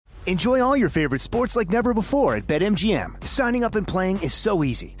Enjoy all your favorite sports like never before at BetMGM. Signing up and playing is so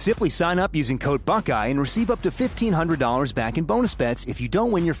easy. Simply sign up using code Buckeye and receive up to $1,500 back in bonus bets if you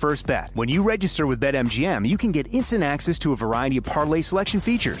don't win your first bet. When you register with BetMGM, you can get instant access to a variety of parlay selection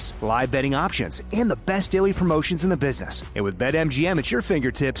features, live betting options, and the best daily promotions in the business. And with BetMGM at your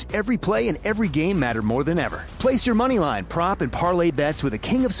fingertips, every play and every game matter more than ever. Place your moneyline, prop, and parlay bets with the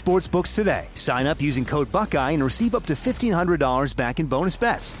king of sportsbooks today. Sign up using code Buckeye and receive up to $1,500 back in bonus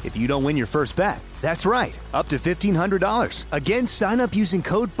bets if you don't win your first bet. That's right, up to $1,500. Again, sign up using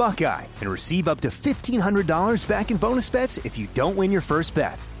code Buckeye and receive up to $1,500 back in bonus bets if you don't win your first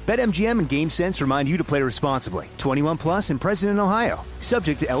bet. BetMGM and GameSense remind you to play responsibly. 21 plus and present in Ohio.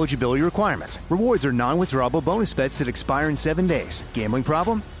 Subject to eligibility requirements. Rewards are non-withdrawable bonus bets that expire in 7 days. Gambling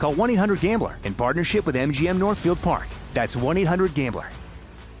problem? Call 1-800-GAMBLER in partnership with MGM Northfield Park. That's 1-800-GAMBLER.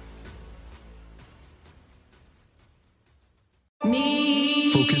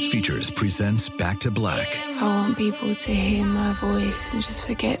 Focus Features presents Back to Black. I want people to hear my voice and just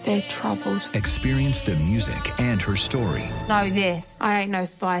forget their troubles. Experience the music and her story. Know this, I ain't no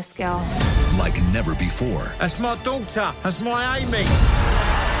Spice Girl. Like never before. That's my daughter. That's my Amy.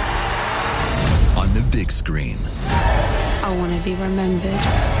 On the big screen. I want to be remembered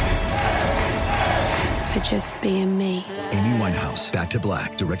for just being me. Amy Winehouse, Back to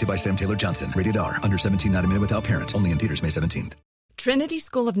Black, directed by Sam Taylor Johnson. Rated R, under 17, not a minute without parent. Only in theaters May 17th. Trinity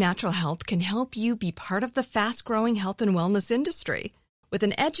School of Natural Health can help you be part of the fast-growing health and wellness industry. With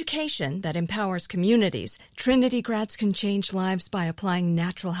an education that empowers communities, Trinity grads can change lives by applying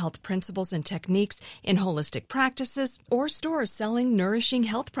natural health principles and techniques in holistic practices or stores selling nourishing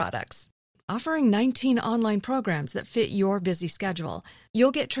health products. Offering 19 online programs that fit your busy schedule, you'll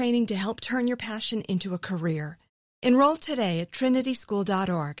get training to help turn your passion into a career. Enroll today at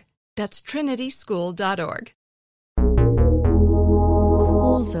trinityschool.org. That's trinityschool.org.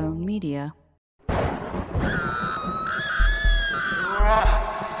 Cool Zone Media.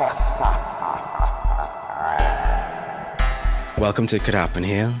 Welcome to Could Happen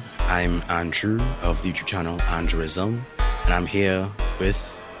Here. I'm Andrew of the YouTube channel Andrewism, and I'm here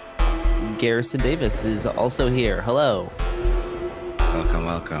with Garrison Davis is also here. Hello. Welcome,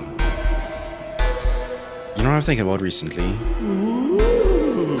 welcome. You know what I'm thinking about recently?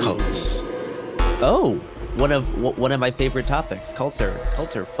 Ooh. Cults. Oh, one of my favorite topics. Cults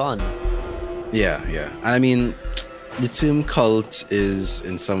are fun. Yeah. And I mean, the term cult is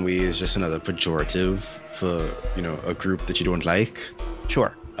in some ways just another pejorative for, a group that you don't like.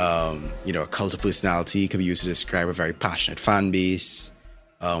 Sure. A cult of personality can be used to describe a very passionate fan base.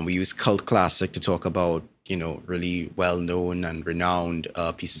 We use cult classic to talk about, really well-known and renowned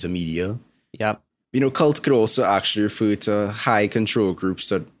pieces of media. Yep. Cults could also actually refer to high control groups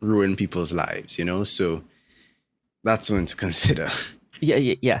that ruin people's lives, so that's something to consider.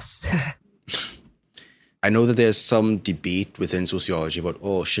 Yes. I know that there's some debate within sociology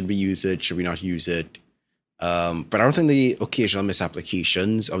about, should we use it? Should we not use it? But I don't think the occasional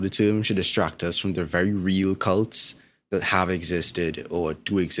misapplications of the term should distract us from the very real cults that have existed or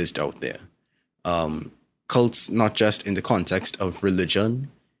do exist out there. Cults, not just in the context of religion,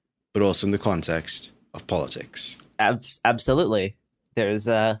 but also in the context of politics. Absolutely. There's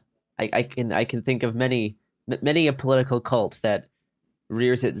I can think of many a political cult that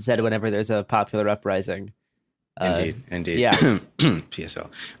rears its head whenever there's a popular uprising. Indeed. Yeah. PSL.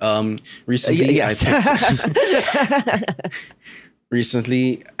 Recently, yes.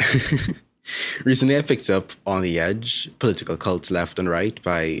 Recently, I picked up On the Edge, Political Cults Left and Right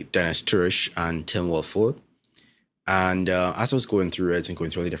by Dennis Turish and Tim Walford. And as I was going through it and going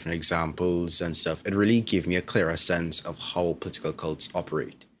through all the different examples and stuff, it really gave me a clearer sense of how political cults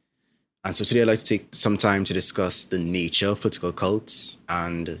operate. And so today I'd like to take some time to discuss the nature of political cults,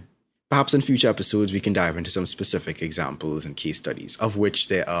 and perhaps in future episodes we can dive into some specific examples and case studies, of which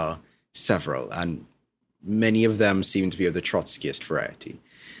there are several, and many of them seem to be of the Trotskyist variety.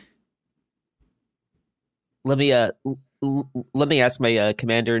 Let me ask my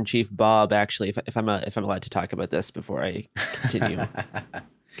Commander-in-Chief Bob, actually, if I'm allowed to talk about this before I continue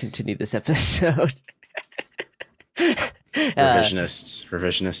this episode.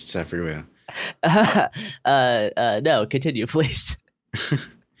 Revisionists everywhere. No, continue, please.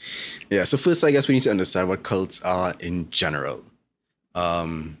 Yeah, so first, I guess we need to understand what cults are in general.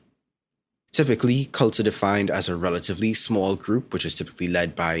 Typically, cults are defined as a relatively small group, which is typically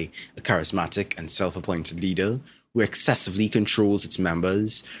led by a charismatic and self-appointed leader who excessively controls its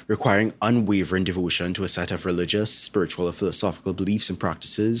members, requiring unwavering devotion to a set of religious, spiritual, or philosophical beliefs and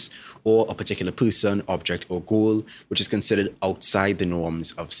practices, or a particular person, object, or goal, which is considered outside the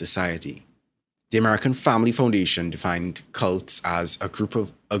norms of society. The American Family Foundation defined cults as a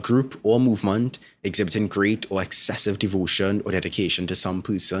group or movement exhibiting great or excessive devotion or dedication to some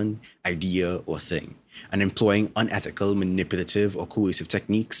person, idea, or thing, and employing unethical, manipulative, or coercive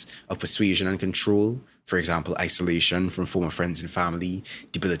techniques of persuasion and control. For example, isolation from former friends and family,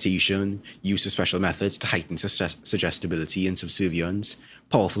 debilitation, use of special methods to heighten suggestibility and subservience,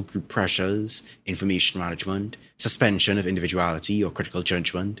 powerful group pressures, information management, suspension of individuality or critical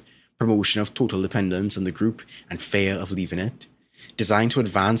judgment, promotion of total dependence on the group and fear of leaving it, designed to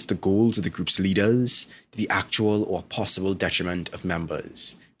advance the goals of the group's leaders to the actual or possible detriment of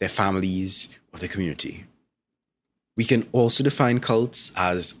members, their families, or the community. We can also define cults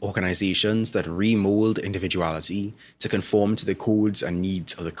as organizations that remold individuality to conform to the codes and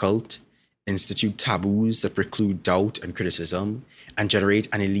needs of the cult, institute taboos that preclude doubt and criticism, and generate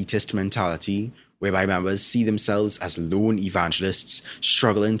an elitist mentality whereby members see themselves as lone evangelists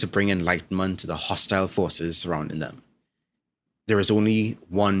struggling to bring enlightenment to the hostile forces surrounding them. There is only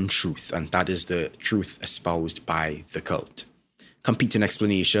one truth, and that is the truth espoused by the cult. Competing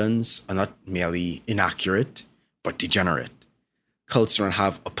explanations are not merely inaccurate, but degenerate. Cults don't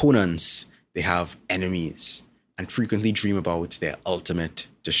have opponents, they have enemies, and frequently dream about their ultimate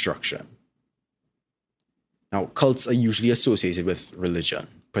destruction. Now, cults are usually associated with religion,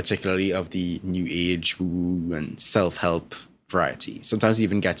 particularly of the New Age, woo and self-help variety. Sometimes it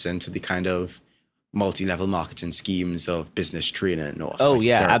even gets into the kind of multi-level marketing schemes of business training or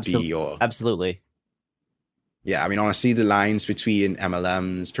psychotherapy. Absolutely. Yeah, I mean, honestly, the lines between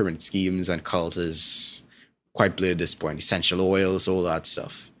MLMs, pyramid schemes, and cults is quite blurred at this point. Essential oils, all that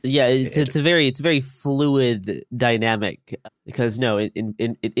stuff. Yeah, it's a very fluid dynamic because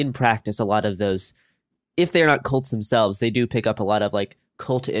in practice, a lot of those, if they're not cults themselves, they do pick up a lot of like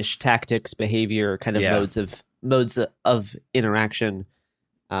cult-ish tactics, behavior, kind of modes of interaction.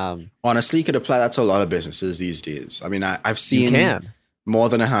 Honestly, you could apply that to a lot of businesses these days. I mean, I've seen more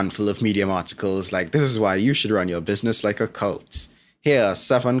than a handful of Medium articles like, this is why you should run your business like a cult. Here are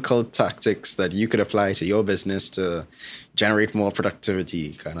 7 cult tactics that you could apply to your business to generate more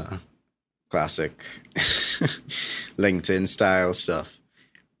productivity, kind of classic LinkedIn style stuff.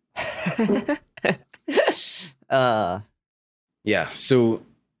 Yeah, so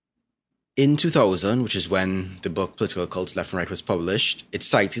in 2000, which is when the book Political Cults Left and Right was published, it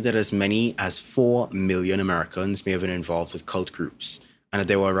cited that as many as 4 million Americans may have been involved with cult groups, and that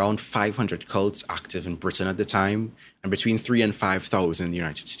there were around 500 cults active in Britain at the time, and between 3,000 and 5,000 in the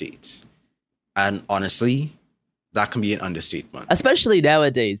United States. And honestly, that can be an understatement. Especially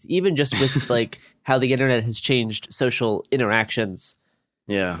nowadays, even just with like how the internet has changed social interactions.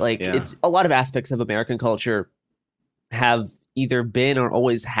 Yeah. It's a lot of aspects of American culture have either been or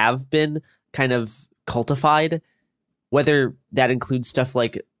always have been kind of cultified, whether that includes stuff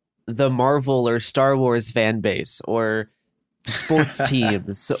like the Marvel or Star Wars fan base or sports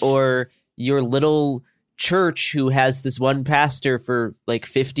teams or your little church who has this one pastor for like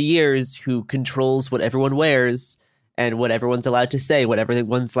 50 years who controls what everyone wears and what everyone's allowed to say, what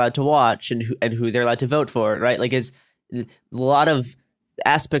everyone's allowed to watch, and who they're allowed to vote for, right? Like, it's a lot of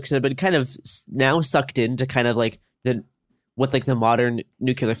aspects that have been kind of now sucked into kind of like what like the modern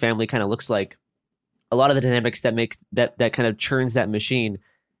nuclear family kind of looks like. A lot of the dynamics that makes that kind of churns that machine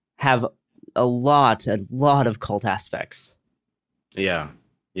have a lot of cult aspects. Yeah,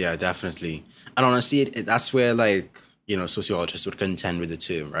 definitely. And honestly, that's where, like, you know, sociologists would contend with the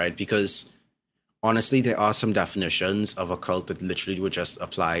term, right? Because honestly, there are some definitions of a cult that literally would just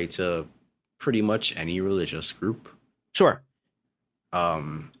apply to pretty much any religious group. Sure.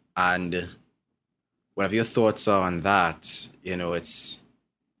 And whatever your thoughts are on that, you know, it's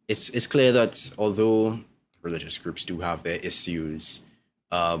clear that although religious groups do have their issues,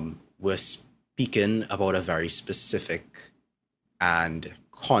 we're speaking about a very specific and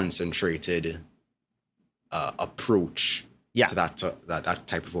concentrated approach to that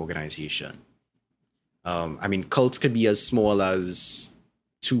type of organization. I mean, cults could be as small as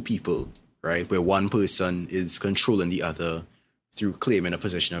 2 people, right? Where one person is controlling the other through claiming a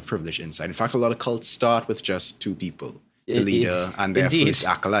position of privilege inside. In fact, a lot of cults start with just 2 people, the leader and their first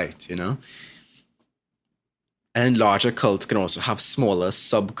acolyte, you know? And larger cults can also have smaller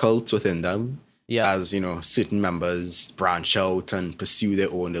subcults within them, as, you know, certain members branch out and pursue their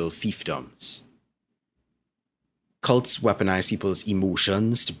own little fiefdoms. Cults weaponize people's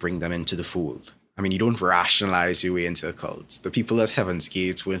emotions to bring them into the fold. I mean, you don't rationalize your way into a cult. The people at Heaven's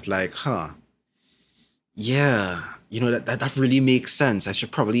Gate weren't like, yeah, you know, that really makes sense. I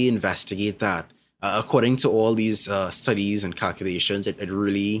should probably investigate that. According to all these studies and calculations, it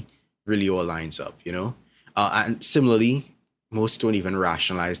really, really all lines up, you know? And similarly, most don't even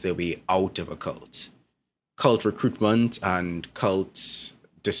rationalize their way out of a cult. Cult recruitment and cult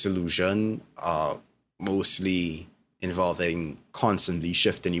disillusion are mostly involving constantly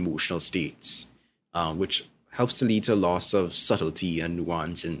shifting emotional states, which helps to lead to a loss of subtlety and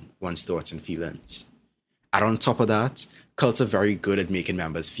nuance in one's thoughts and feelings. And on top of that, cults are very good at making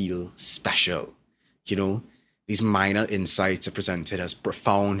members feel special. You know, these minor insights are presented as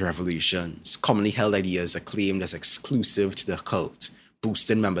profound revelations. Commonly held ideas are claimed as exclusive to the cult,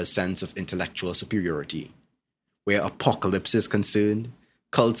 boosting members' sense of intellectual superiority. Where apocalypse is concerned,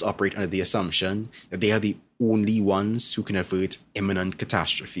 cults operate under the assumption that they are the only ones who can avert imminent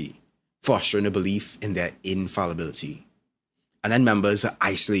catastrophe, fostering a belief in their infallibility. And then members are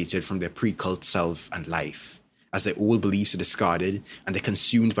isolated from their pre-cult self and life, as their old beliefs are discarded and they're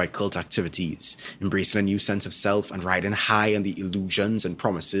consumed by cult activities, embracing a new sense of self and riding high on the illusions and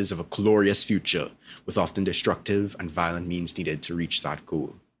promises of a glorious future, with often destructive and violent means needed to reach that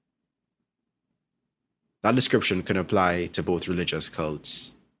goal. That description can apply to both religious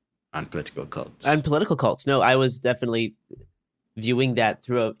cults and political cults. And political cults. No, I was definitely viewing that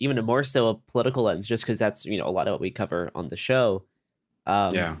through even a more so a political lens, just because that's, you know, a lot of what we cover on the show.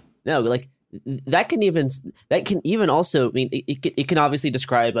 No, like that can even also, I mean, it can obviously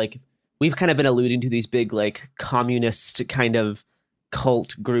describe, like, we've kind of been alluding to these big, like, communist kind of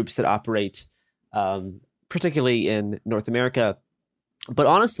cult groups that operate, particularly in North America. But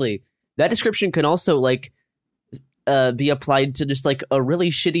honestly, that description can also, like, be applied to just, like, a really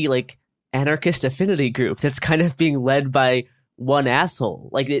shitty, like, anarchist affinity group that's kind of being led by one asshole.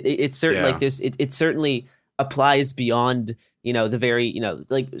 Like, it's certain, like, this, it certainly applies beyond, you know, the very, you know,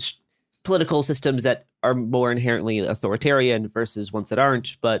 like, political systems that are more inherently authoritarian versus ones that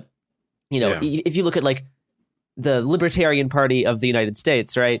aren't. But, you know, if you look at, like, the Libertarian Party of the United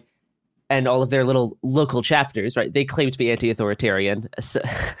States, right, and all of their little local chapters, right, they claim to be anti-authoritarian. So,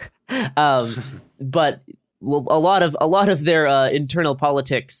 but a lot of their internal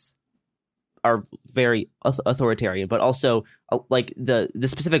politics are very authoritarian, but also like the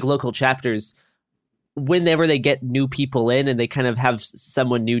specific local chapters, whenever they get new people in and they kind of have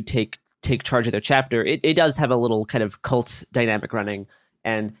someone new take charge of their chapter, it does have a little kind of cult dynamic running.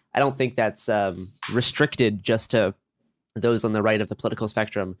 And I don't think that's restricted just to those on the right of the political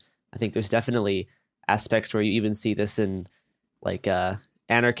spectrum. I think there's definitely aspects where you even see this in, like,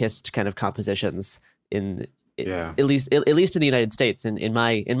 anarchist kind of compositions at least in the United States, in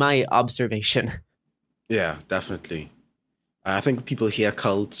my observation. Yeah, definitely. I think people hear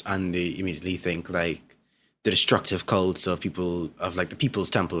cults and they immediately think, like, the destructive cults of like the People's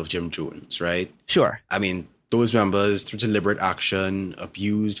Temple of Jim Jones, right? Sure. I mean, those members, through deliberate action,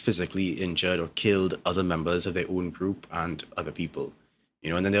 abused, physically injured, or killed other members of their own group and other people. You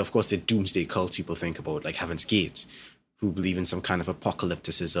know, and then, of course, the doomsday cults people think about, like Heaven's Gate, who believe in some kind of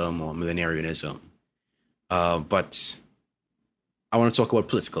apocalypticism or millenarianism. But I want to talk about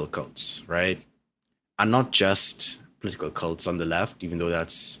political cults, right? And not just political cults on the left, even though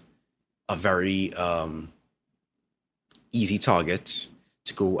that's a very easy target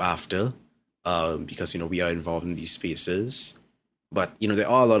to go after, because, you know, we are involved in these spaces. But, you know, there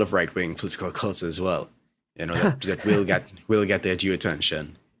are a lot of right-wing political cults as well, you know, that will get their due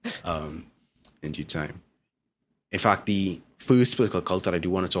attention in due time. In fact, the first political cult that I do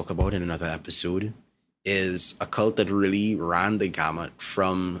want to talk about in another episode is a cult that really ran the gamut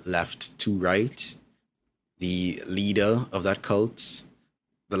from left to right. The leader of that cult,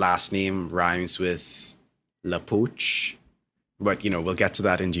 the last name rhymes with LaPoche, but, you know, we'll get to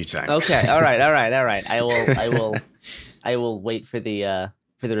that in due time. Okay, all right. I will wait for the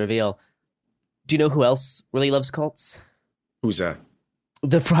reveal. Do you know who else really loves cults? Who's that?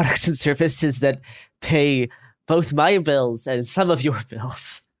 The products and services that pay both my bills and some of your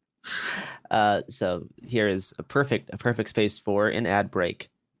bills. So here is a perfect space for an ad break.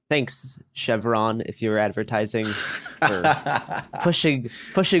 Thanks, Chevron, if you're advertising, for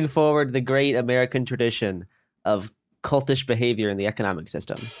pushing forward the great American tradition of cultish behavior in the economic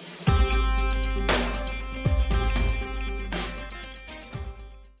system.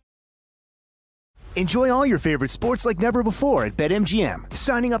 Enjoy all your favorite sports like never before at BetMGM.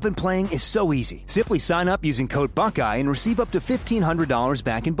 Signing up and playing is so easy. Simply sign up using code Buckeye and receive up to $1,500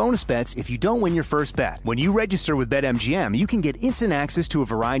 back in bonus bets if you don't win your first bet. When you register with BetMGM, you can get instant access to a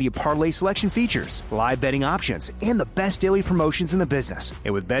variety of parlay selection features, live betting options, and the best daily promotions in the business.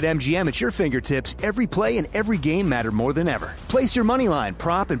 And with BetMGM at your fingertips, every play and every game matter more than ever. Place your moneyline,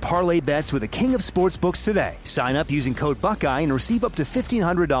 prop, and parlay bets with the king of sportsbooks today. Sign up using code Buckeye and receive up to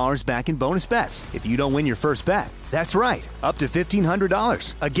 $1,500 back in bonus bets. if you don't win your first bet. That's right, up to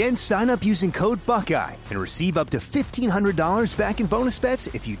 $1,500. Again, sign up using code Buckeye and receive up to $1,500 back in bonus bets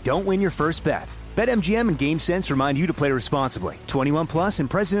if you don't win your first bet. BetMGM and GameSense remind you to play responsibly. 21 plus and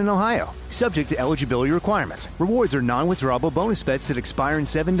present in Ohio. Subject to eligibility requirements. Rewards are non-withdrawable bonus bets that expire in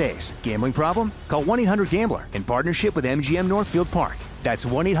 7 days. Gambling problem? Call 1-800-GAMBLER in partnership with MGM Northfield Park. That's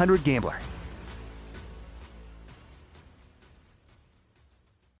 1-800-GAMBLER.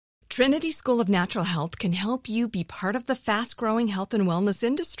 Trinity School of Natural Health can help you be part of the fast-growing health and wellness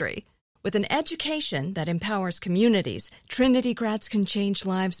industry. With an education that empowers communities, Trinity grads can change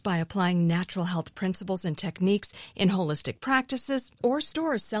lives by applying natural health principles and techniques in holistic practices or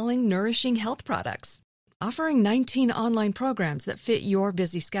stores selling nourishing health products. Offering 19 online programs that fit your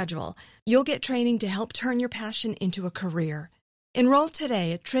busy schedule, you'll get training to help turn your passion into a career. Enroll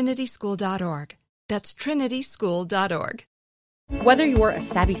today at trinityschool.org. That's trinityschool.org. Whether you're a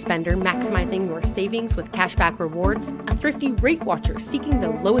savvy spender maximizing your savings with cashback rewards, a thrifty rate watcher seeking the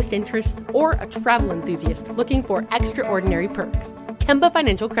lowest interest, or a travel enthusiast looking for extraordinary perks, Kemba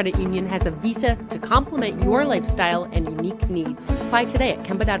Financial Credit Union has a visa to complement your lifestyle and unique needs. Apply today at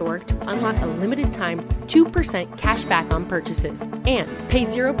Kemba.org to unlock a limited time 2% cash back on purchases and pay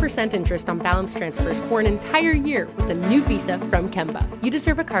 0% interest on balance transfers for an entire year with a new visa from Kemba. You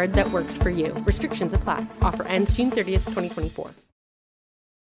deserve a card that works for you. Restrictions apply. Offer ends June 30th, 2024.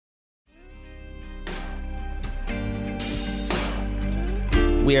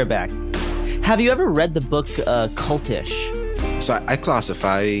 We are back. Have you ever read the book Cultish? So I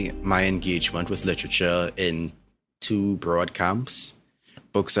classify my engagement with literature in two broad camps: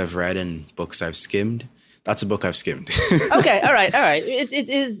 books I've read and books I've skimmed. That's a book I've skimmed. Okay, all right. It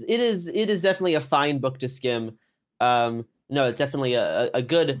is definitely a fine book to skim. No, it's definitely a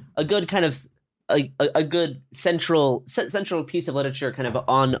good kind of a good central piece of literature kind of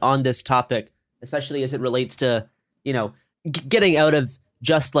on this topic, especially as it relates to, getting out of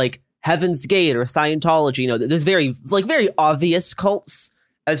just like Heaven's Gate or Scientology. There's very obvious cults,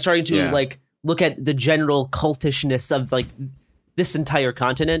 and starting to look at the general cultishness of like this entire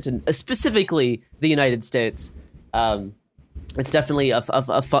continent and specifically the United States. It's definitely a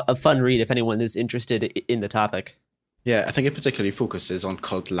fun read if anyone is interested in the topic. Yeah, I think it particularly focuses on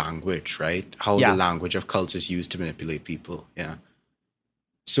cult language, right? How the language of cults is used to manipulate people. Yeah.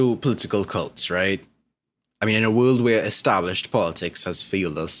 So political cults, right? I mean, in a world where established politics has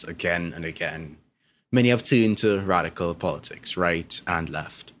failed us again and again, many have turned to radical politics, right and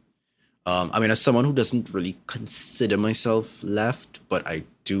left. I mean, as someone who doesn't really consider myself left, but I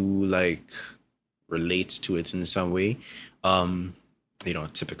do relate to it in some way,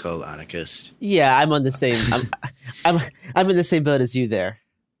 typical anarchist. Yeah, I'm on the same. I'm in the same boat as you there.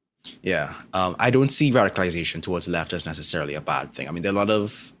 Yeah, I don't see radicalization towards the left as necessarily a bad thing. I mean, there are a lot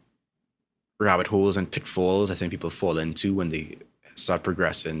of rabbit holes and pitfalls I think people fall into when they start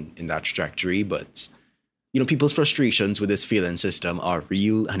progressing in that trajectory. But, people's frustrations with this failing system are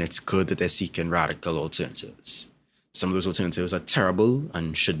real, and it's good that they're seeking radical alternatives. Some of those alternatives are terrible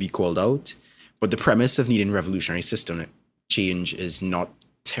and should be called out, but the premise of needing revolutionary system change is not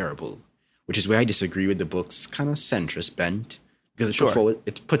terrible, which is where I disagree with the book's kind of centrist bent, because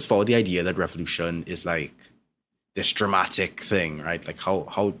it puts forward the idea that revolution is like this dramatic thing, right? Like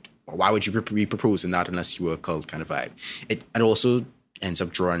why would you be proposing that unless you were a cult kind of vibe? It also ends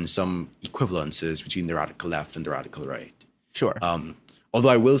up drawing some equivalences between the radical left and the radical right. Sure. Although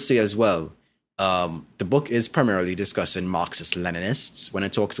I will say as well, the book is primarily discussing Marxist-Leninists when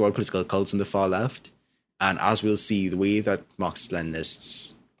it talks about political cults in the far left. And as we'll see, the way that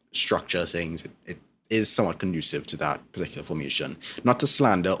Marxist-Leninists structure things, it is somewhat conducive to that particular formation. Not to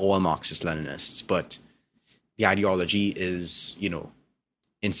slander all Marxist-Leninists, but the ideology is,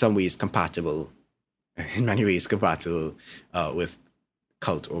 in some ways in many ways compatible with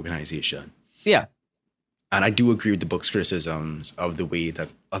cult organization. Yeah. And I do agree with the book's criticisms of the way that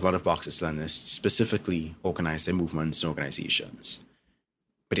a lot of Marxist-Leninists specifically organize their movements and organizations.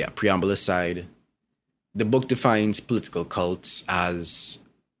 But yeah, preamble aside, the book defines political cults as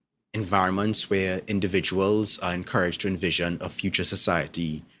environments where individuals are encouraged to envision a future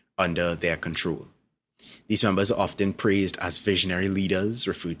society under their control. These members are often praised as visionary leaders,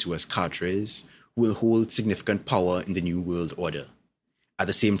 referred to as cadres, who will hold significant power in the New World Order. At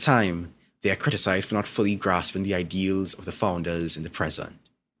the same time, they are criticized for not fully grasping the ideals of the founders in the present.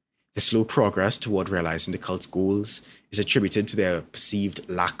 The slow progress toward realizing the cult's goals is attributed to their perceived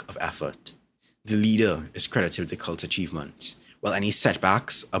lack of effort. The leader is credited with the cult's achievements, while any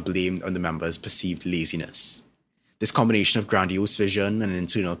setbacks are blamed on the members' perceived laziness. This combination of grandiose vision and an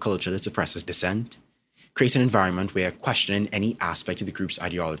internal culture that suppresses dissent creates an environment where questioning any aspect of the group's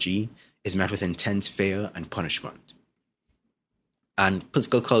ideology is met with intense fear and punishment. And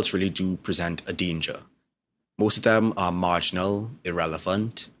political cults really do present a danger. Most of them are marginal,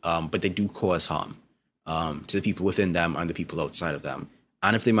 irrelevant, but they do cause harm to the people within them and the people outside of them.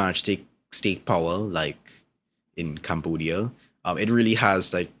 And if they manage to take state power, like in Cambodia, it really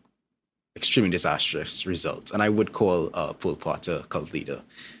has like extremely disastrous results. And I would call Pol Pot a cult leader.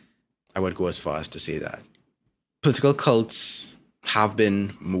 I would go as far as to say that. Political cults have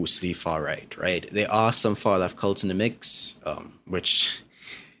been mostly far-right, right? There are some far-left cults in the mix, which,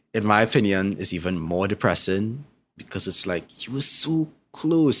 in my opinion, is even more depressing because it's like, you were so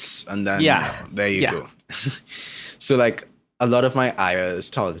close, and then there you go. So, like, a lot of my ire is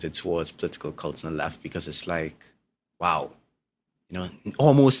targeted towards political cults on the left because it's like, wow, you know,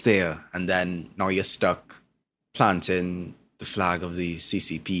 almost there, and then now you're stuck planting the flag of the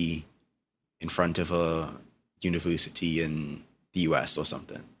CCP in front of a university in the US or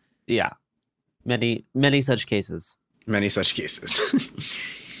something. Yeah. Many such cases. Many such cases.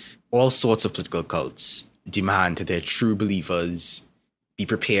 All sorts of political cults demand that their true believers be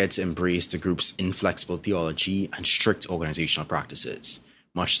prepared to embrace the group's inflexible theology and strict organizational practices,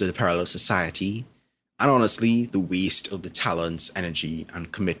 much to the peril of society, and honestly, the waste of the talents, energy,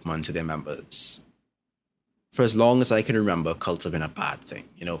 and commitment to their members. For as long as I can remember, cults have been a bad thing.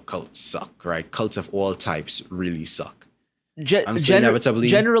 You know, cults suck, right? Cults of all types really suck. Inevitably,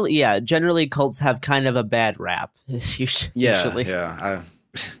 generally cults have kind of a bad rap. Usually. Yeah.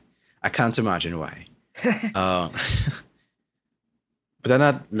 I can't imagine why. But then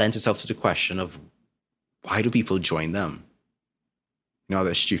that lends itself to the question of, why do people join them? You know,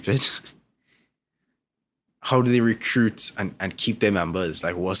 they're stupid. How do they recruit and keep their members?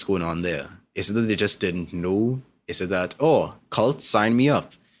 Like, what's going on there? Is it that they just didn't know? Is it that, oh, cult, sign me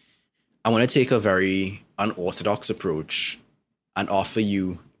up? I want to take a very unorthodox approach and offer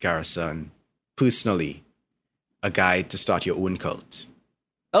you, Garrison, personally, a guide to start your own cult.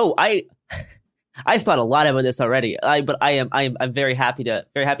 Oh, I've thought a lot about this already. I'm very happy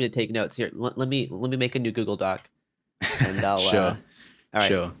to take notes here. Let me make a new Google Doc, and I'll sure. All right.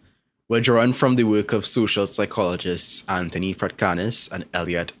 Sure. We're drawn from the work of social psychologists Anthony Pratkanis and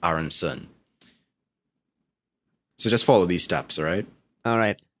Elliot Aronson. So just follow these steps, all right? All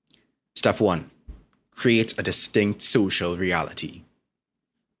right. Step 1. Create a distinct social reality.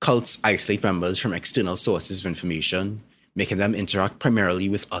 Cults isolate members from external sources of information, making them interact primarily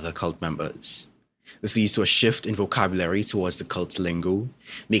with other cult members. This leads to a shift in vocabulary towards the cult's lingo,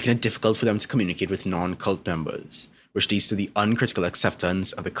 making it difficult for them to communicate with non-cult members, which leads to the uncritical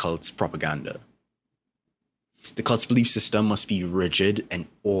acceptance of the cult's propaganda. The cult's belief system must be rigid and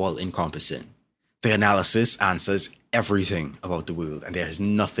all-encompassing. Their analysis answers everything about the world, and there is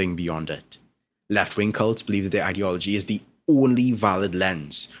nothing beyond it. Left-wing cults believe that their ideology is the only valid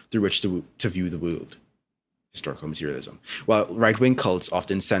lens through which to view the world. Historical materialism. While right-wing cults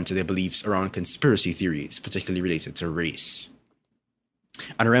often center their beliefs around conspiracy theories, particularly related to race.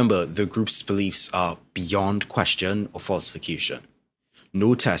 And remember, the group's beliefs are beyond question or falsification.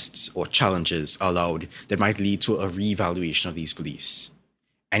 No tests or challenges are allowed that might lead to a reevaluation of these beliefs.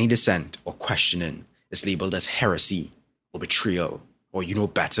 Any dissent or questioning is labeled as heresy or betrayal or you know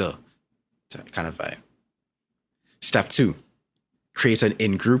better kind of vibe. Step 2. Create an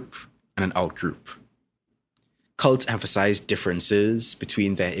in-group and an out-group. Cults emphasize differences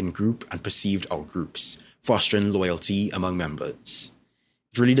between their in-group and perceived out-groups, fostering loyalty among members.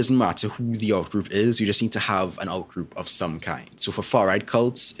 It really doesn't matter who the out-group is, you just need to have an out-group of some kind. So for far-right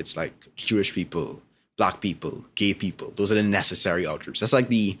cults, it's like Jewish people, Black people, gay people. Those are the necessary out-groups. That's like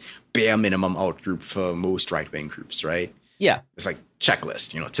the bare minimum out-group for most right-wing groups, right? Yeah. It's like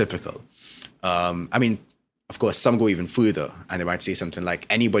checklist, typical. I mean, of course, some go even further, and they might say something like,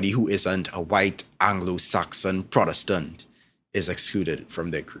 anybody who isn't a white Anglo-Saxon Protestant is excluded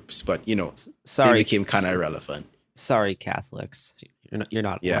from their groups. But, they became kind of irrelevant. Sorry, Catholics. You're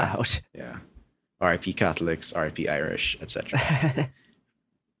not allowed. Yeah. R.I.P. Catholics, R.I.P. Irish, etc.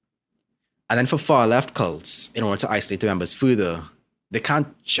 And then for far left cults, in order to isolate the members further, they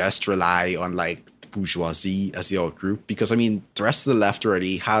can't just rely on like the bourgeoisie as the out group, because the rest of the left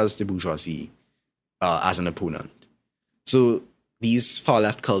already has the bourgeoisie as an opponent. So these far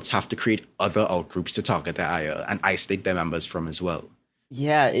left cults have to create other out groups to target their ire and isolate their members from as well.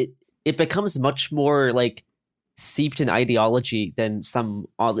 Yeah, it becomes much more like seeped in ideology than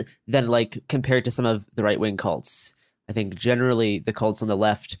compared to some of the right wing cults. I think generally the cults on the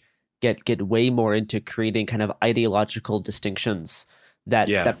left get way more into creating kind of ideological distinctions that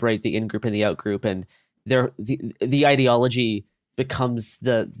separate the in-group and the out-group, and the ideology becomes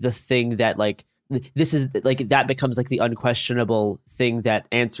the thing that like this is like that becomes like the unquestionable thing that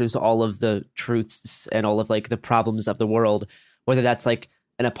answers all of the truths and all of like the problems of the world, whether that's like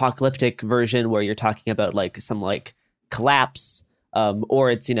an apocalyptic version where you're talking about like some like collapse, or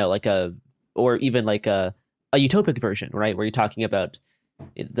it's, you know, like or even like a utopic version, right, where you're talking about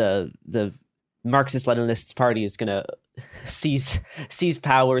the Marxist-Leninists party is going to seize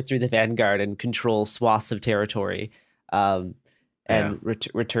power through the vanguard and control swaths of territory, and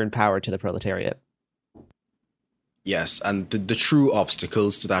return power to the proletariat. Yes, and the true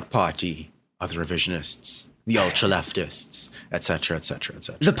obstacles to that party are the revisionists, the ultra-leftists, etc., etc.,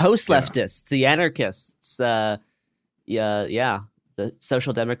 etc. The post-leftists, the anarchists, the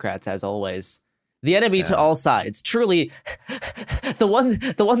social democrats, as always. The enemy to all sides. Truly, the one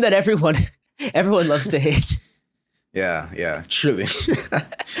that everyone loves to hate. Yeah, truly.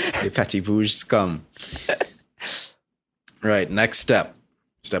 The petty bourge scum. Right, next step.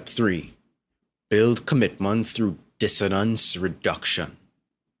 Step 3. Build commitment through dissonance reduction.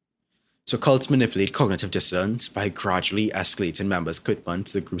 So cults manipulate cognitive dissonance by gradually escalating members' commitment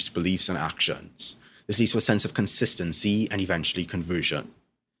to the group's beliefs and actions. This leads to a sense of consistency and eventually conversion.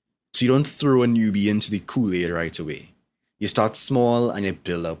 So you don't throw a newbie into the Kool-Aid right away. You start small and you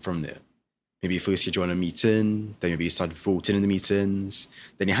build up from there. Maybe first you join a meeting, then maybe you start voting in the meetings,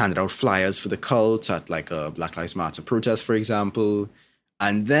 then you hand out flyers for the cult at like a Black Lives Matter protest, for example,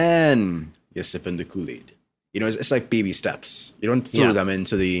 and then you're sipping the Kool-Aid. You know, it's like baby steps. You don't throw them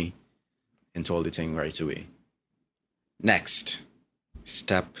into all the thing right away. Next,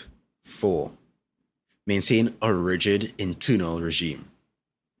 step 4. Maintain a rigid internal regime.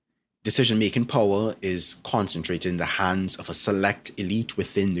 Decision-making power is concentrated in the hands of a select elite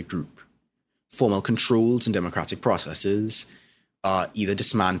within the group. Formal controls and democratic processes are either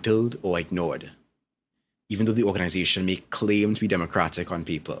dismantled or ignored, even though the organization may claim to be democratic on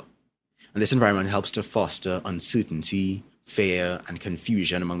paper. And this environment helps to foster uncertainty, fear, and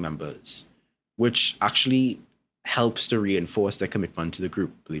confusion among members, which actually helps to reinforce their commitment to the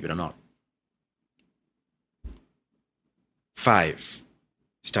group, believe it or not. 5.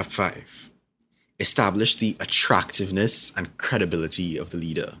 Step 5. Establish the attractiveness and credibility of the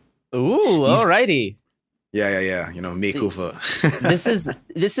leader. Ooh, alrighty. Yeah. You know, makeover.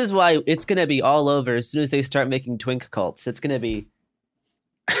 This is why it's gonna be all over as soon as they start making twink cults. It's gonna be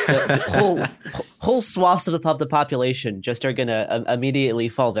whole swaths of the population just are gonna immediately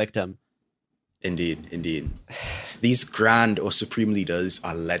fall victim. Indeed. These grand or supreme leaders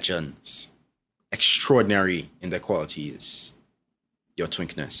are legends, extraordinary in their qualities. Your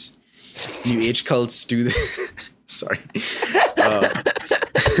twinkness. New Age cults do this. Sorry.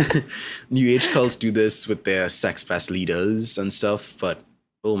 New Age cults do this with their sex-fest leaders and stuff, but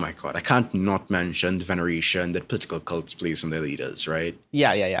oh my god, I can't not mention the veneration that political cults place on their leaders, right?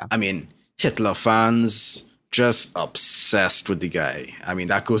 Yeah. I mean, Hitler fans just obsessed with the guy. I mean,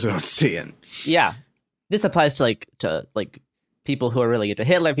 that goes without saying. Yeah. This applies to people who are really into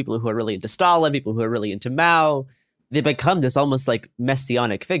Hitler, people who are really into Stalin, people who are really into Mao. They become this almost like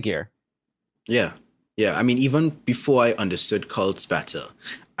messianic figure. Yeah. I mean, even before I understood cults better,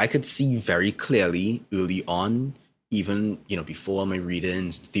 I could see very clearly early on, even, you know, before my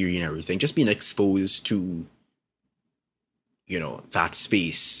readings, theory and everything, just being exposed to, you know, that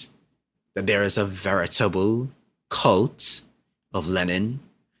space, that there is a veritable cult of Lenin,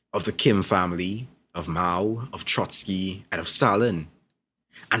 of the Kim family, of Mao, of Trotsky, and of Stalin.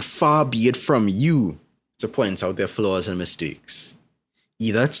 And far be it from you to point out their flaws and mistakes.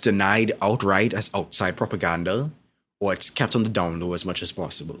 Either it's denied outright as outside propaganda, or it's kept on the down low as much as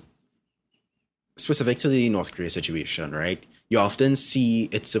possible. Specific to the North Korea situation, right? You often see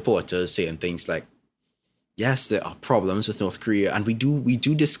its supporters saying things like, yes, there are problems with North Korea, and we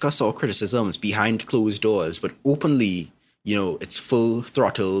do discuss our criticisms behind closed doors, but openly, you know, it's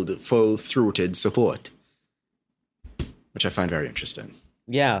full-throttled, full-throated support, which I find very interesting.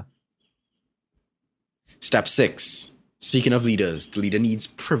 Yeah. Step 6. Speaking of leaders, the leader needs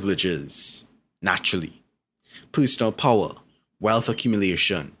privileges, naturally. Personal power, wealth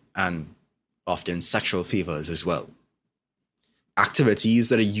accumulation, and often sexual favors as well. Activities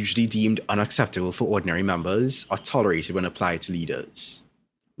that are usually deemed unacceptable for ordinary members are tolerated when applied to leaders.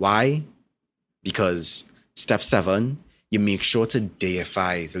 Why? Because step 7, you make sure to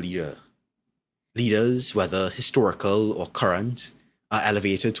deify the leader. Leaders, whether historical or current, are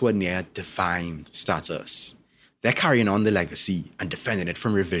elevated to a near divine status. They're carrying on the legacy and defending it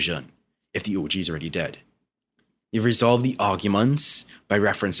from revision if the OG is already dead. You've resolved the arguments by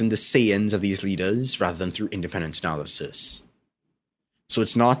referencing the sayings of these leaders rather than through independent analysis. So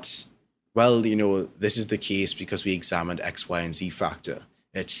it's not, well, you know, this is the case because we examined X, Y, and Z factor.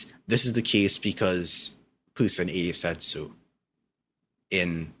 This is the case because person A said so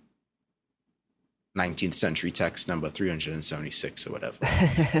in 19th century text number 376 or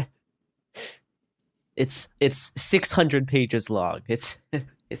whatever. It's 600 pages long. It's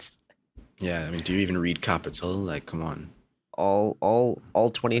Yeah, I mean, do you even read Capital? Like, come on.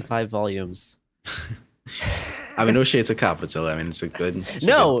 all 25 volumes. I mean, no shade to Capital. I mean, it's a good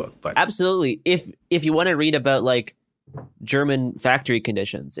book, but absolutely. If you want to read about like German factory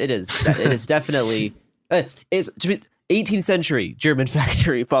conditions, it is definitely is 18th century German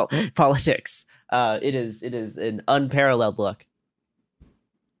factory politics. It is an unparalleled look.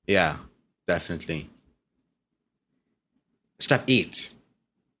 Yeah, definitely. Step 8.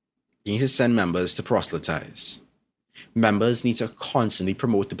 You need to send members to proselytize. Members need to constantly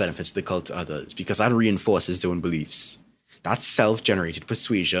promote the benefits of the cult to others because that reinforces their own beliefs. That self-generated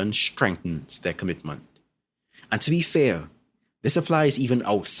persuasion strengthens their commitment. And to be fair, this applies even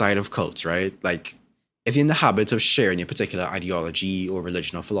outside of cults, right? Like, if you're in the habit of sharing your particular ideology or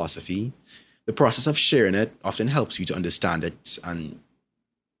religion or philosophy, the process of sharing it often helps you to understand it and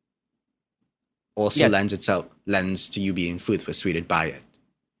also lends to you being further persuaded by it.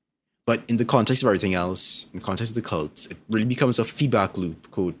 But in the context of everything else, in the context of the cults, it really becomes a feedback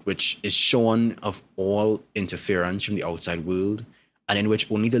loop code, which is shorn of all interference from the outside world, and in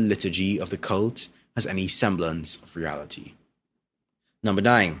which only the liturgy of the cult has any semblance of reality. Number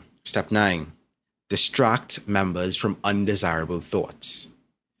 9, step 9, distract members from undesirable thoughts.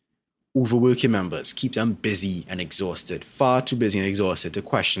 Overwork your members, keep them busy and exhausted, far too busy and exhausted to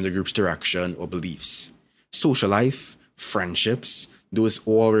question the group's direction or beliefs. Social life, friendships, those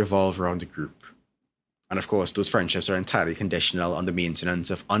all revolve around the group. And of course, those friendships are entirely conditional on the maintenance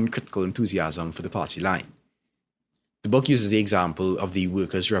of uncritical enthusiasm for the party line. The book uses the example of the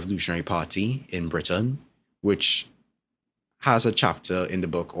Workers' Revolutionary Party in Britain, which has a chapter in the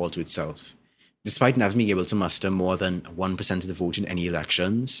book all to itself. Despite never being able to muster more than 1% of the vote in any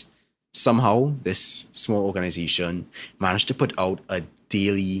elections, somehow this small organization managed to put out a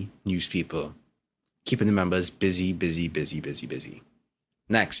daily newspaper, keeping the members busy.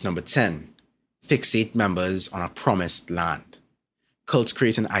 Next, number 10, fixate members on a promised land. Cults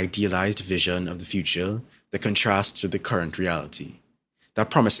create an idealized vision of the future that contrasts with the current reality. That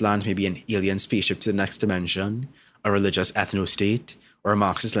promised land may be an alien spaceship to the next dimension, a religious ethno-state, or a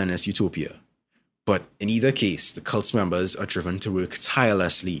Marxist-Leninist utopia. But in either case, the cult's members are driven to work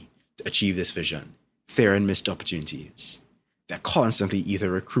tirelessly to achieve this vision, fearing missed opportunities. They're constantly either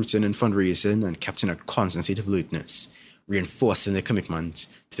recruiting and fundraising and kept in a constant state of alertness, reinforcing their commitment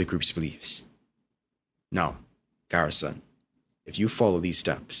to the group's beliefs. Now, Garrison, if you follow these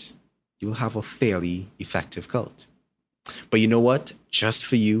steps, you will have a fairly effective cult. But you know what? Just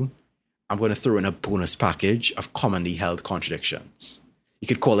for you, I'm going to throw in a bonus package of commonly held contradictions. You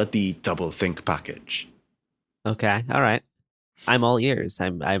could call it the double think package. Okay, all right. I'm all ears.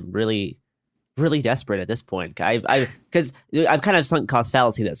 I'm really desperate at this point. Because I've kind of sunk cost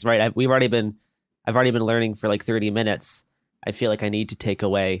fallacy this, right? I've already been learning for like 30 minutes. I feel like I need to take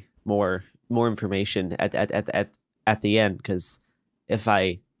away more information at the end, because if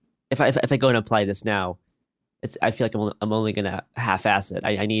I go and apply this now, I feel like I'm only gonna half-ass it.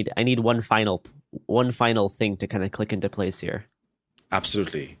 I need one final thing to kind of click into place here.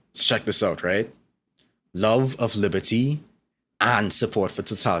 Absolutely. So check this out, right? Love of liberty and support for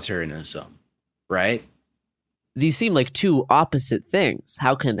totalitarianism, right? These seem like two opposite things.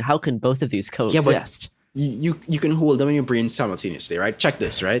 How can both of these coexist? Yeah, but you can hold them in your brain simultaneously, right? Check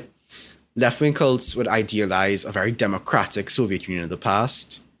this, right? Left-wing cults would idealize a very democratic Soviet Union of the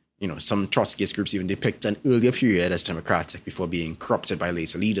past. You know, some Trotskyist groups even depict an earlier period as democratic before being corrupted by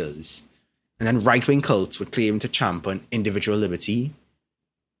later leaders. And then right-wing cults would claim to champion individual liberty,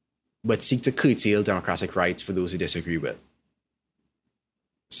 but seek to curtail democratic rights for those who disagree with.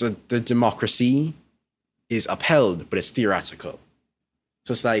 So the democracy is upheld, but it's theoretical.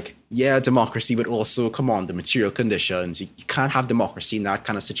 So it's like, yeah, democracy, but also, come on, the material conditions. You can't have democracy in that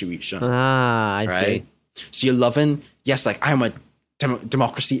kind of situation. I right? See. So you're loving, yes, like I'm a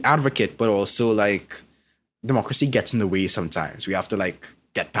democracy advocate, but also like democracy gets in the way sometimes. We have to like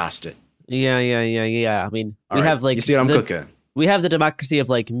get past it. Yeah. I mean, we have like, you see what I'm cooking? We have the democracy of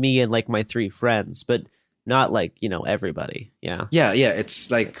like me and like my 3 friends, but not like, everybody. Yeah. Yeah.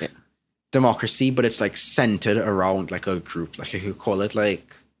 It's like democracy, but it's like centered around like a group. Like I could call it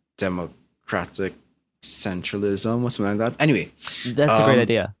like democratic centralism or something like that. Anyway. That's a great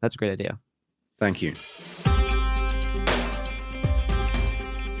idea. Thank you.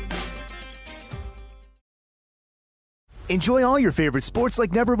 Enjoy all your favorite sports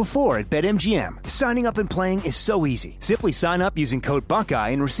like never before at BetMGM. Signing up and playing is so easy. Simply sign up using code Buckeye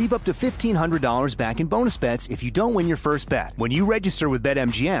and receive up to $1,500 back in bonus bets if you don't win your first bet. When you register with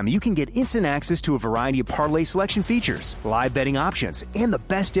BetMGM, you can get instant access to a variety of parlay selection features, live betting options, and the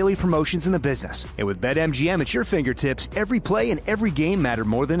best daily promotions in the business. And with BetMGM at your fingertips, every play and every game matter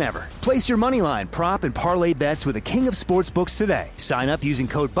more than ever. Place your moneyline, prop, and parlay bets with the king of sportsbooks today. Sign up using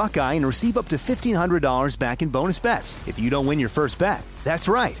code Buckeye and receive up to $1,500 back in bonus bets if you don't win your first bet. That's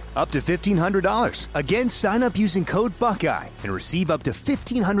right, up to $1,500. Again, sign up using code Buckeye and receive up to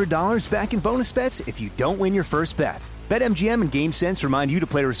 $1,500 back in bonus bets if you don't win your first bet. BetMGM and GameSense remind you to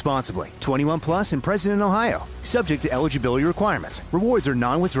play responsibly. 21 plus and present in Ohio. Subject to eligibility requirements. Rewards are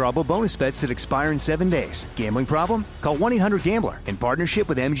non-withdrawable bonus bets that expire in 7 days. Gambling problem? Call 1-800-GAMBLER in partnership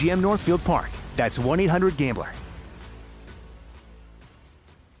with MGM Northfield Park. That's 1-800-GAMBLER.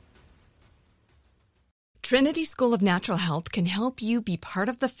 Trinity School of Natural Health can help you be part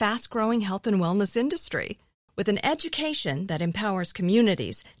of the fast-growing health and wellness industry. With an education that empowers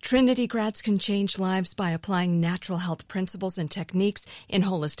communities, Trinity grads can change lives by applying natural health principles and techniques in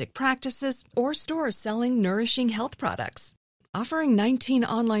holistic practices or stores selling nourishing health products. Offering 19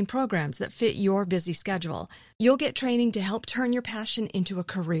 online programs that fit your busy schedule, you'll get training to help turn your passion into a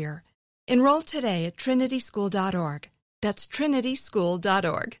career. Enroll today at trinityschool.org. That's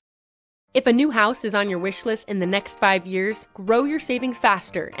trinityschool.org. If a new house is on your wish list in the next 5 years, grow your savings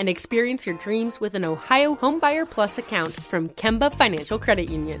faster and experience your dreams with an Ohio Homebuyer Plus account from Kemba Financial Credit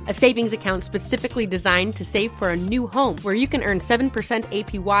Union. A savings account specifically designed to save for a new home where you can earn 7%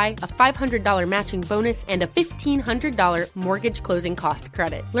 APY, a $500 matching bonus, and a $1,500 mortgage closing cost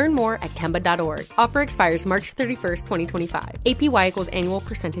credit. Learn more at Kemba.org. Offer expires March 31st, 2025. APY equals annual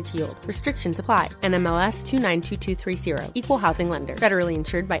percentage yield. Restrictions apply. NMLS 292230. Equal housing lender. Federally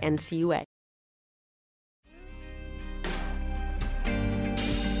insured by NCUA.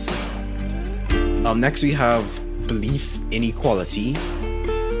 Next, we have belief inequality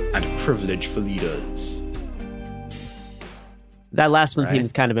and privilege for leaders. That last one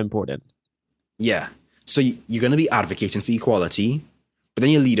seems kind of important. Yeah. So you're going to be advocating for equality, but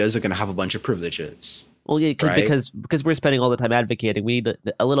then your leaders are going to have a bunch of privileges. Well, yeah, because we're spending all the time advocating, we need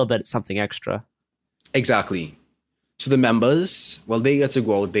a little bit something extra. Exactly. So the members, well, they get to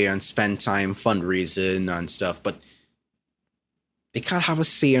go out there and spend time fundraising and stuff, but they can't have a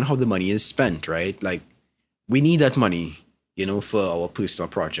say in how the money is spent, right? Like, we need that money, you know, for our personal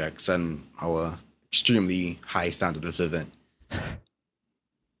projects and our extremely high standard of living.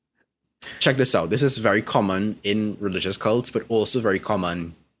 Check this out. This is very common in religious cults, but also very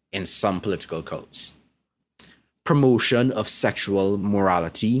common in some political cults. Promotion of sexual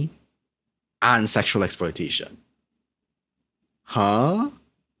morality and sexual exploitation. Huh?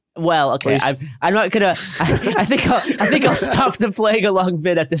 Well, okay, I'm not gonna. I think I'll stop the playing along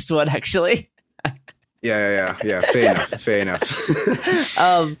bit at this one. Actually. Yeah. Fair enough.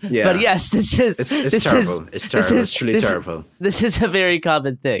 Yeah. But yes, this is terrible. It's terrible. It's truly terrible. This is a very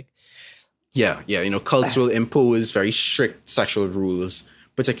common thing. Yeah. You know, cults will impose very strict sexual rules,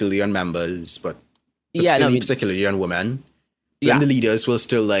 particularly on members, but particularly on women. Then the leaders will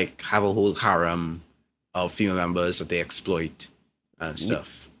still like have a whole harem of female members that they exploit and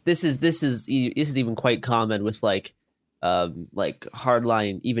stuff. This is even quite common with like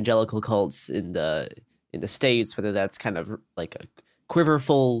hardline evangelical cults in the States, whether that's kind of like a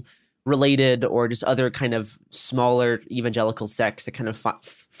quiverful related or just other kind of smaller evangelical sects that kind of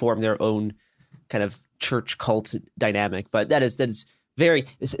form their own kind of church cult dynamic. But that is very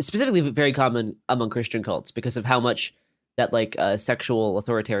specifically very common among Christian cults because of how much that like sexual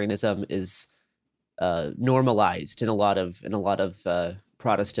authoritarianism is normalized in a lot of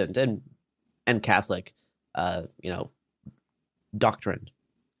Protestant and Catholic, doctrine.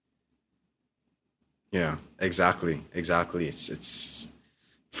 Yeah, exactly. It's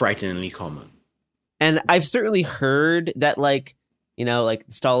frighteningly common. And I've certainly heard that, like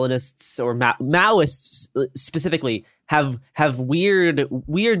Stalinists or Maoists specifically have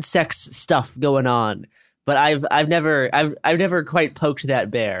weird sex stuff going on. But I've never quite poked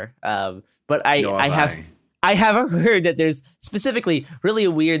that bear. But I have heard that there's specifically really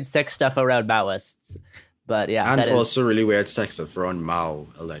weird sex stuff around Maoists. But yeah, and also really weird sex stuff around Mao,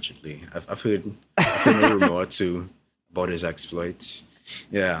 allegedly. I've heard a rumor or two about his exploits.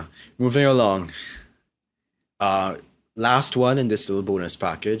 Yeah, moving along. Last one in this little bonus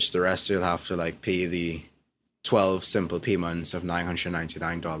package. The rest you'll have to like pay the 12 simple payments of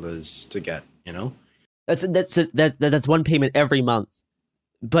 $999 to get. You know, that's one payment every month.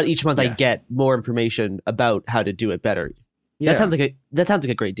 But each month I get more information about how to do it better. Yeah. That sounds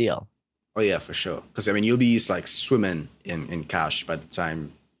like a great deal. Oh yeah, for sure. Because I mean, you'll be like swimming in cash by the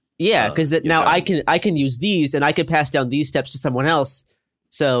time. Yeah, because now done. I can use these and I can pass down these steps to someone else.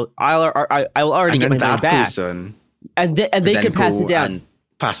 So I will already get my money back. Person and they can pass it down. And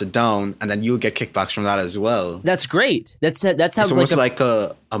pass it down, and then you'll get kickbacks from that as well. That's great. That sounds it's almost like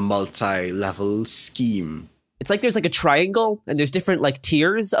a multi-level scheme. It's like there's like a triangle, and there's different like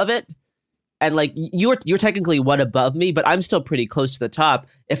tiers of it. And like you're technically one above me, but I'm still pretty close to the top.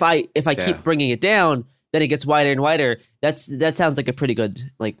 If I keep bringing it down, then it gets wider and wider. That sounds like a pretty good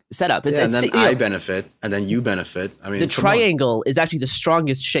like setup. And then I benefit, and then you benefit. I mean, the triangle is actually the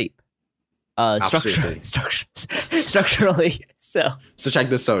strongest shape, structurally. So check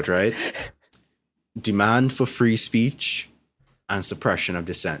this out, right? Demand for free speech and suppression of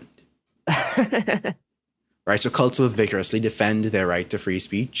dissent. Right, so cults will vigorously defend their right to free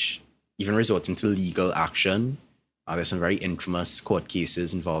speech, even resorting to legal action. There's some very infamous court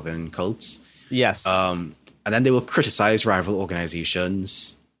cases involving cults. Yes. And then they will criticize rival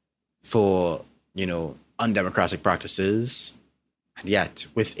organizations for, undemocratic practices. And yet,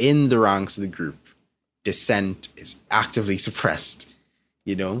 within the ranks of the group, dissent is actively suppressed,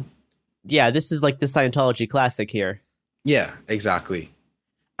 Yeah, this is like the Scientology classic here. Yeah, exactly.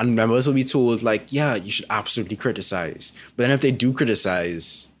 And members will be told, like, yeah, you should absolutely criticize. But then if they do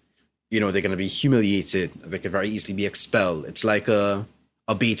criticize, they're going to be humiliated. They could very easily be expelled. It's like a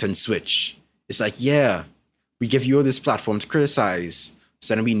bait and switch. It's like, yeah, we give you this platform to criticize,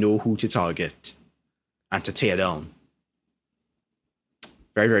 so then we know who to target and to tear down.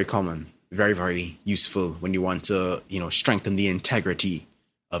 Very, very common. Very, very useful when you want to, strengthen the integrity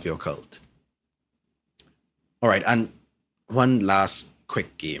of your cult. All right, and one last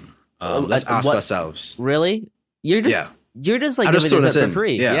quick game. Let's ask ourselves. Really? You're just like giving this up for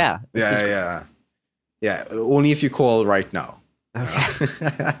free. Yeah. Yeah. Only if you call right now.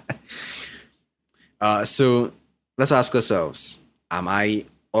 Okay. So let's ask ourselves: am I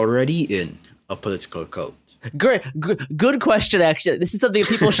already in a political cult? Great, good question. Actually, this is something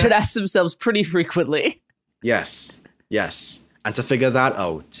people should ask themselves pretty frequently. Yes. And to figure that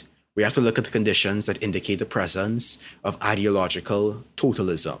out, we have to look at the conditions that indicate the presence of ideological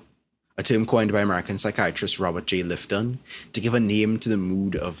totalism, a term coined by American psychiatrist Robert J. Lifton to give a name to the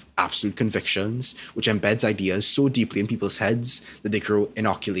mood of absolute convictions, which embeds ideas so deeply in people's heads that they grow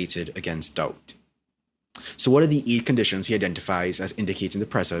inoculated against doubt. So what are the 8 conditions he identifies as indicating the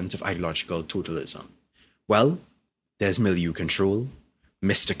presence of ideological totalism? Well, there's milieu control,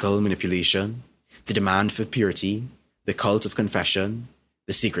 mystical manipulation, the demand for purity, the cult of confession,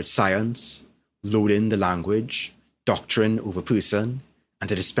 the secret science, loading the language, doctrine over person, and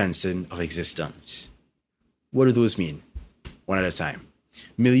the dispensing of existence. What do those mean? One at a time.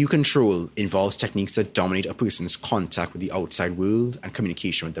 Milieu control involves techniques that dominate a person's contact with the outside world and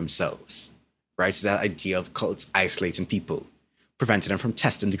communication with themselves. Right? So that idea of cults isolating people, preventing them from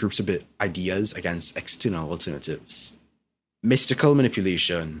testing the group's ideas against external alternatives. Mystical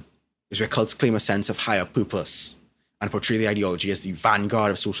manipulation is where cults claim a sense of higher purpose and portray the ideology as the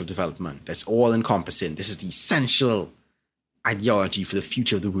vanguard of social development. That's all-encompassing. This is the essential ideology for the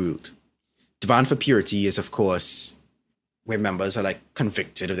future of the world. Demand for purity is, of course, where members are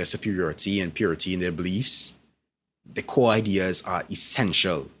convicted of their superiority and purity in their beliefs. The core ideas are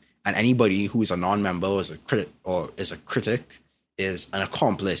essential, and anybody who is a non-member or is a critic is an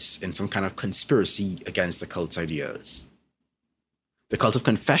accomplice in some kind of conspiracy against the cult's ideas. The cult of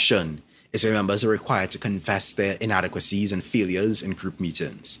confession is where members are required to confess their inadequacies and failures in group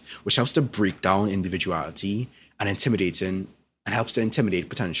meetings, which helps to break down individuality and helps to intimidate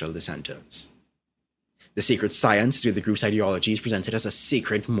potential dissenters. The sacred science is where the group's ideology is presented as a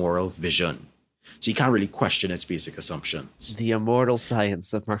sacred moral vision, so you can't really question its basic assumptions. The immortal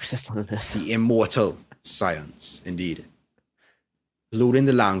science of Marxist-Leninism. The immortal science, indeed. Loading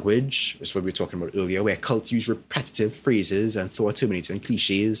the language is what we were talking about earlier, where cults use repetitive phrases and thought-terminating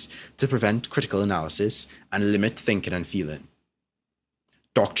cliches to prevent critical analysis and limit thinking and feeling.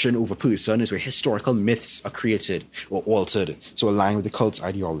 Doctrine over person is where historical myths are created or altered to align with the cult's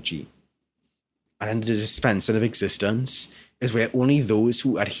ideology. And then the dispensing of existence is where only those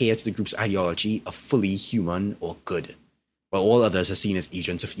who adhere to the group's ideology are fully human or good, while all others are seen as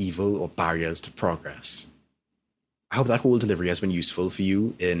agents of evil or barriers to progress. I hope that whole delivery has been useful for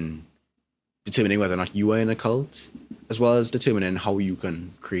you in determining whether or not you are in a cult, as well as determining how you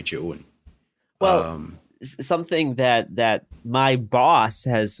can create your own. Well, something that my boss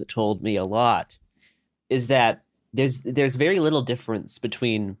has told me a lot is that there's very little difference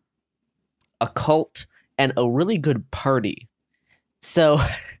between a cult and a really good party. So,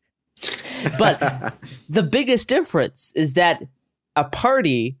 but the biggest difference is that a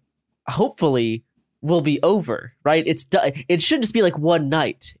party hopefully will be over, right? It should just be like one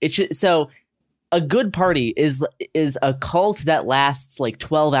night. So a good party is a cult that lasts like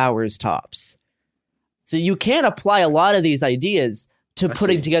 12 hours tops. So you can apply a lot of these ideas to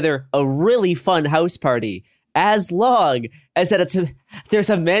putting together a really fun house party, as long as that there's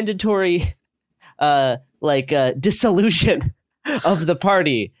a mandatory dissolution of the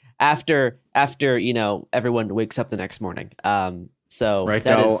party after everyone wakes up the next morning. So right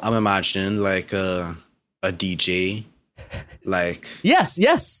now I'm imagining like a DJ, like yes,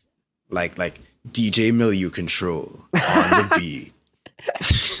 like DJ Milieu Control on the beat.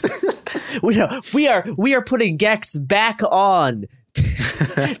 We are putting Gex back on.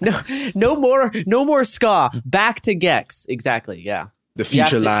 No more ska. Back to Gex. Exactly. Yeah. The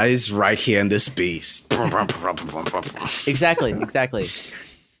future lies right here in this space. Exactly.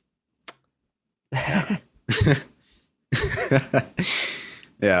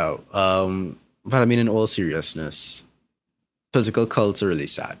 Yeah. But I mean, in all seriousness, political cults are really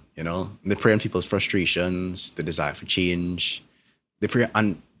sad. They prey on people's frustrations, the desire for change.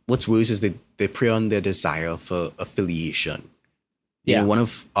 And what's worse is they prey on their desire for affiliation. One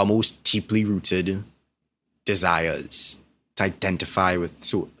of our most deeply rooted desires to identify with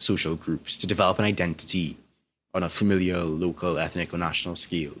social groups, to develop an identity on a familiar, local, ethnic, or national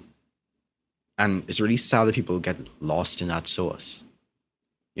scale. And it's really sad that people get lost in that source.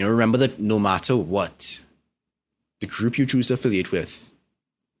 Remember that no matter what, the group you choose to affiliate with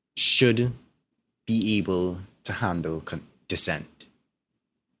should be able to handle dissent.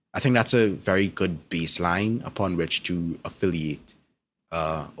 I think that's a very good baseline upon which to affiliate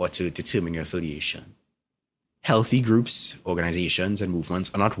or to determine your affiliation. Healthy groups, organizations, and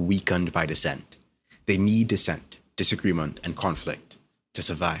movements are not weakened by dissent. They need dissent, disagreement, and conflict to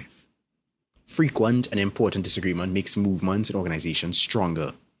survive. Frequent and important disagreement makes movements and organizations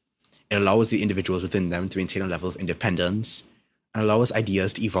stronger. It allows the individuals within them to maintain a level of independence and allows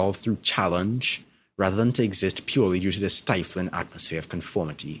ideas to evolve through challenge rather than to exist purely due to the stifling atmosphere of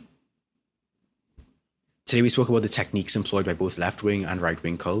conformity. Today we spoke about the techniques employed by both left-wing and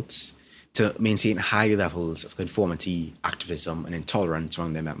right-wing cults to maintain high levels of conformity, activism, and intolerance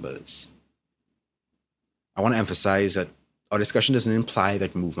among their members. I want to emphasize that our discussion doesn't imply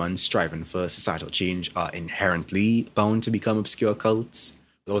that movements striving for societal change are inherently bound to become obscure cults,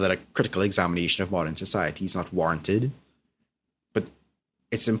 or that a critical examination of modern society is not warranted. But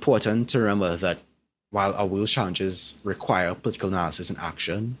it's important to remember that while our world challenges require political analysis and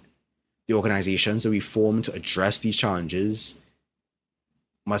action, the organizations that we form to address these challenges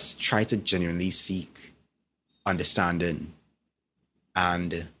must try to genuinely seek understanding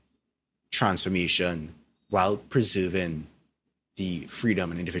and transformation while preserving the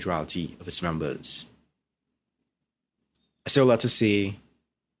freedom and individuality of its members. I still like to say,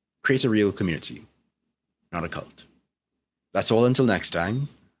 create a real community, not a cult. That's all until next time.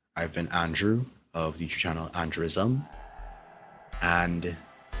 I've been Andrew of the YouTube channel Andrewism. And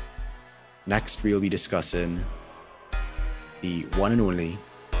next we'll be discussing the one and only,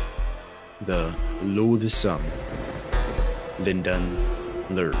 the loathsome Lyndon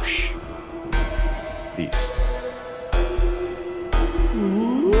LaRouche. Peace.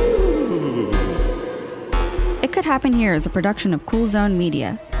 It Could Happen Here is a production of Cool Zone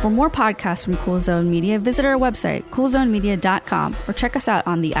Media. For more podcasts from Cool Zone Media, visit our website, coolzonemedia.com, or check us out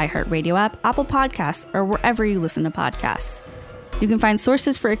on the iHeartRadio app, Apple Podcasts, or wherever you listen to podcasts. You can find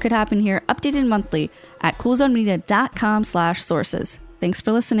sources for It Could Happen Here updated monthly at coolzonemedia.com/sources. Thanks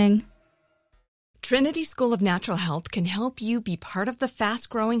for listening. Trinity School of Natural Health can help you be part of the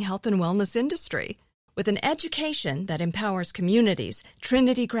fast-growing health and wellness industry. With an education that empowers communities,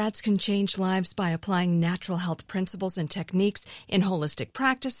 Trinity grads can change lives by applying natural health principles and techniques in holistic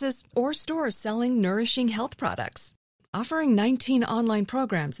practices or stores selling nourishing health products. Offering 19 online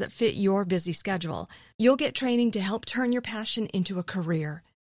programs that fit your busy schedule, you'll get training to help turn your passion into a career.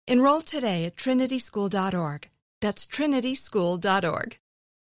 Enroll today at trinityschool.org. That's trinityschool.org.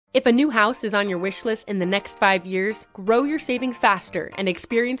 If a new house is on your wish list in the next 5 years, grow your savings faster and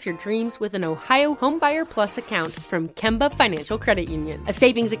experience your dreams with an Ohio Homebuyer Plus account from Kemba Financial Credit Union. A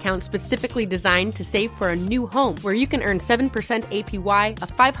savings account specifically designed to save for a new home, where you can earn 7% APY, a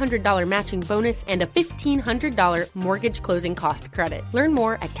 $500 matching bonus, and a $1,500 mortgage closing cost credit. Learn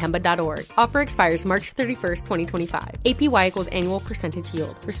more at Kemba.org. Offer expires March 31st, 2025. APY equals annual percentage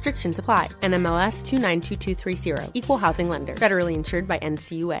yield. Restrictions apply. NMLS 292230. Equal housing lender. Federally insured by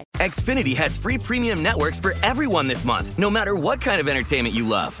NCUA. Xfinity has free premium networks for everyone this month, no matter what kind of entertainment you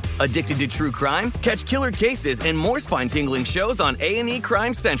love. Addicted to true crime? Catch killer cases and more spine-tingling shows on A&E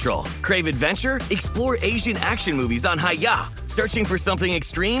Crime Central. Crave adventure? Explore Asian action movies on Hi-YAH. Searching for something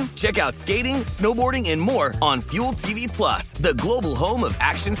extreme? Check out skating, snowboarding, and more on Fuel TV Plus, the global home of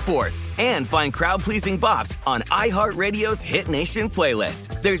action sports. And find crowd-pleasing bops on iHeartRadio's Hit Nation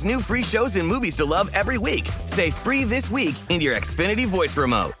playlist. There's new free shows and movies to love every week. Say free this week in your Xfinity voice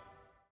remote.